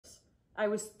I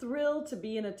was thrilled to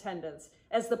be in attendance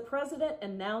as the President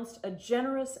announced a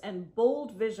generous and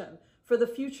bold vision for the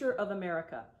future of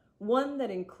America, one that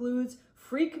includes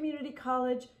free community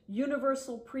college,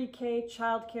 universal pre-K,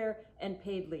 childcare, and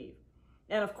paid leave.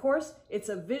 And of course, it's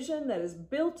a vision that is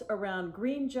built around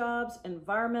green jobs,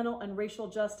 environmental and racial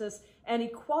justice, and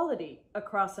equality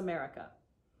across America.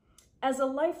 As a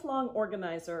lifelong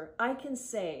organizer, I can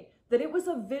say that it was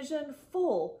a vision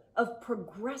full of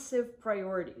progressive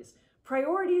priorities,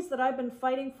 priorities that I've been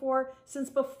fighting for since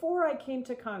before I came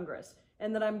to Congress,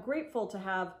 and that I'm grateful to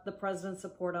have the President's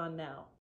support on now.